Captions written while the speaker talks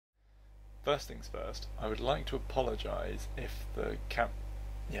First things first, I would like to apologise if the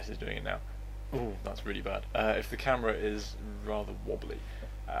Yes, it's doing it now. Ooh, that's really bad. If the camera is rather wobbly,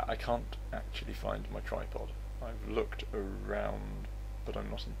 I can't actually find my tripod. I've looked around, but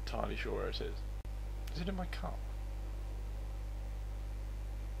I'm not entirely sure where it is. Is it in my cup?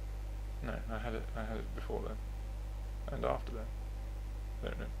 No, I had it before then, and after then. I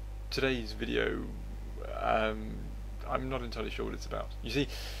don't know. Today's video, I'm not entirely sure what it's about. You see,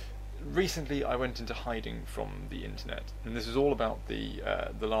 recently I went into hiding from the internet, and this is all about the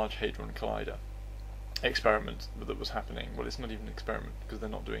Large Hadron Collider experiment that was happening. Well, it's not even an experiment because they're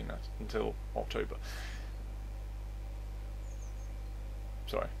not doing that until October.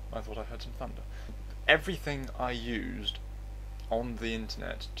 Sorry, I thought I heard some thunder. Everything I used on the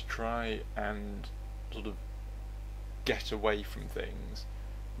internet to try and sort of get away from things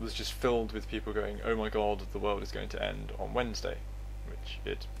was just filled with people going, "Oh my god, the world is going to end on Wednesday," which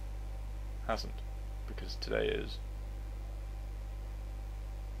it hasn't, because today is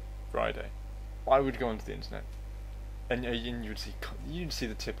Friday. I would go onto the internet, and you'd see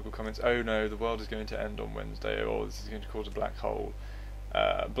the typical comments. "Oh no, the world is going to end on Wednesday," or "This is going to cause a black hole,"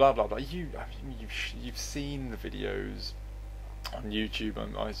 blah blah blah. You've seen the videos on YouTube.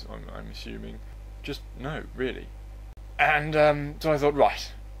 I'm assuming. Just no, really. And so I thought,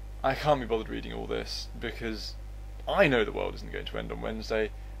 right, I can't be bothered reading all this because I know the world isn't going to end on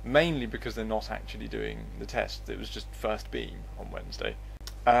Wednesday. Mainly because they're not actually doing the test. It was just first beam on Wednesday.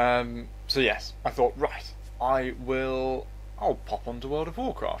 So yes, I thought, right, I'll pop onto World of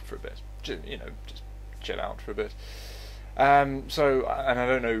Warcraft for a bit. Just chill out for a bit. So, and I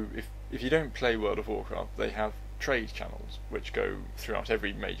don't know, if you don't play World of Warcraft, they have trade channels which go throughout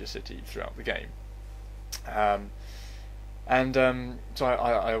every major city throughout the game. So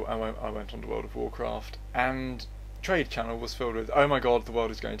I went on to World of Warcraft, and trade channel was filled with, "Oh my god, the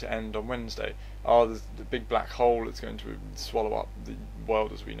world is going to end on Wednesday. Oh, there's the big black hole that's going to swallow up the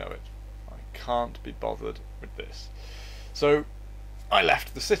world as we know it." I can't be bothered with this. So I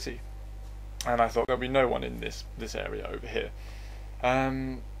left the city, and I thought there'll be no one in this area over here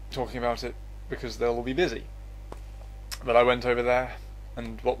talking about it because they'll all be busy. But I went over there,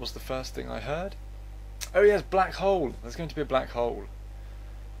 and what was the first thing I heard? "Oh yes, black hole. There's going to be a black hole."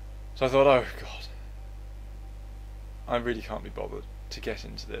 So I thought, oh god, I really can't be bothered to get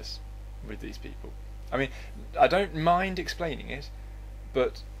into this with these people. I mean, I don't mind explaining it,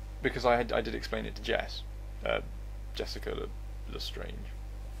 but because I did explain it to Jess, Jessica Lestrange,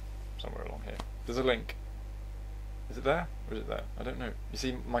 somewhere along here. There's a link. Is it there? Or is it there? I don't know. You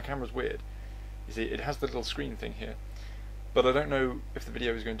see, my camera's weird. You see, it has the little screen thing here, but I don't know if the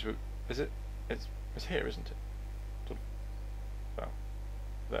video is going to... Is it? It's here, isn't it? Sort of, well,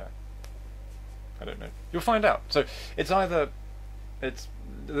 there. I don't know. You'll find out. So it's either...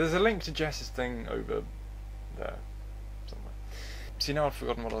 There's a link to Jess's thing over there somewhere. See, now I've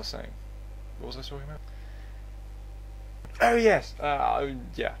forgotten what I was saying. What was I talking about? Oh yes,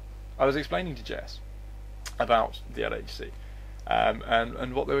 yeah. I was explaining to Jess about the LHC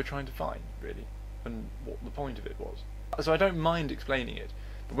and what they were trying to find, really, and what the point of it was. So I don't mind explaining it,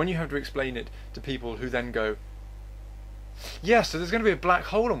 but when you have to explain it to people who then go, "Yeah, so there's going to be a black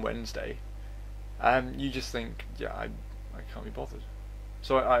hole on Wednesday," you just think, yeah, I can't be bothered.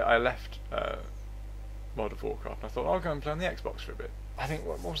 So I left World of Warcraft, and I thought I'll go and play on the Xbox for a bit. I think,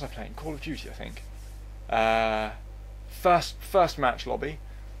 what was I playing? Call of Duty, I think. First match lobby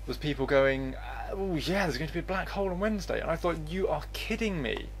was people going, "Oh yeah, there's going to be a black hole on Wednesday," and I thought, you are kidding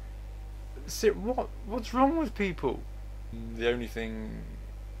me. What's wrong with people? The only thing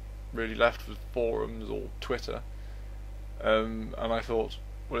really left was forums or Twitter, and I thought,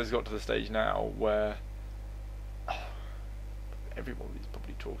 well, it's got to the stage now where everybody's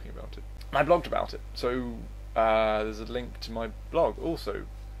probably talking about it. And I blogged about it, so there's a link to my blog also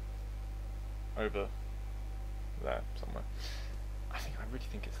over there somewhere. I really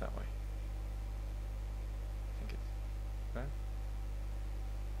think it's that way. I think it's there.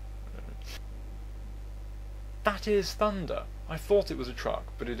 I don't know. That is thunder. I thought it was a truck,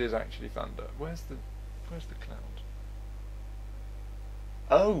 but it is actually thunder. Where's the cloud?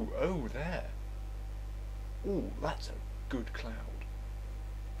 Oh, there. Oh, that's a good cloud.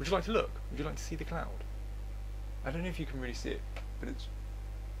 Would you like to look? Would you like to see the cloud? I don't know if you can really see it, but it's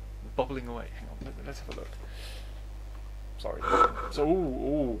bubbling away. Hang on, let's have a look. Sorry. So,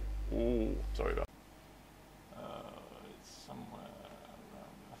 ooh, sorry about that. It's somewhere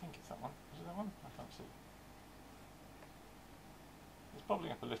around, I think it's that one. Is it that one? I can't see. It's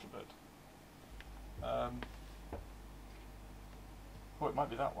bubbling up a little bit. Oh, it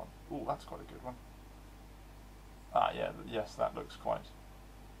might be that one. Oh, that's quite a good one. Ah, yeah, yes, that looks quite...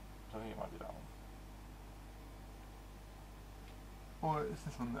 I think it might be Or is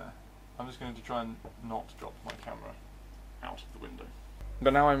this one there? I'm just going to try and not drop my camera out of the window.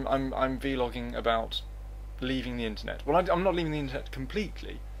 But now I'm vlogging about leaving the internet. Well, I'm not leaving the internet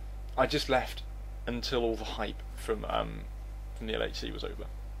completely. I just left until all the hype from the LHC was over,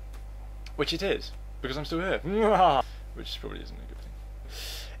 which it is, because I'm still here, which probably isn't a good thing.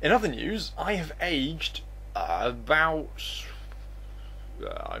 In other news, I have aged about.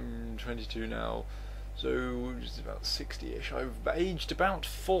 I'm 22 now, so just about 60-ish. I've aged about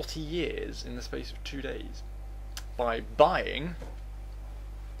 40 years in the space of 2 days by buying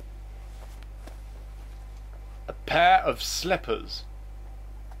a pair of slippers.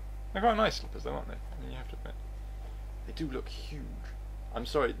 They're quite nice slippers though, aren't they? I mean, you have to admit. They do look huge. I'm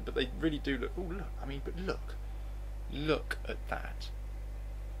sorry, but they really do look... Oh, look. I mean, but look. Look at that.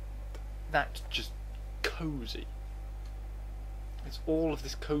 That's just cosy. It's all of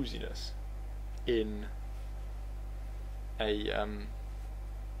this coziness in a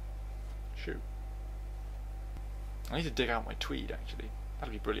shoe. I need to dig out my tweed, actually.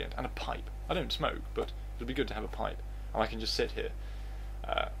 That'd be brilliant. And a pipe. I don't smoke, but it'd be good to have a pipe. And I can just sit here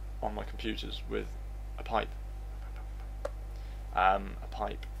on my computers with a pipe. A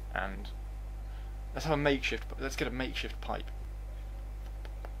pipe, and let's have a makeshift. Let's get a makeshift pipe.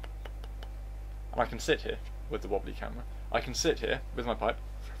 And I can sit here with the wobbly camera. I can sit here with my pipe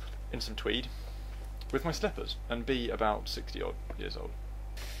in some tweed with my slippers and be about 60 odd years old.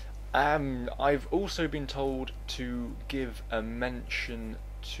 I've also been told to give a mention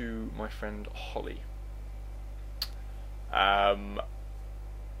to my friend Holly. And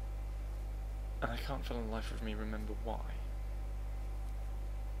I can't for the life of me remember why.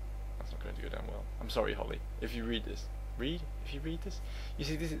 That's not going to go down well. I'm sorry, Holly. If you read this. If you read this? You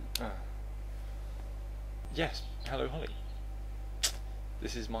see, this is... Yes, hello, Holly.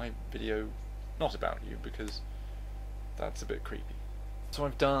 This is my video not about you, because that's a bit creepy. So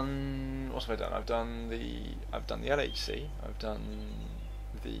I've done... What have I done? I've done the LHC. I've done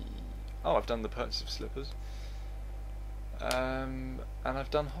the purchase of slippers. And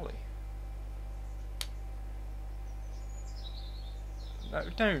I've done Holly. No,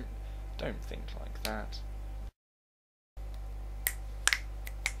 don't think like that.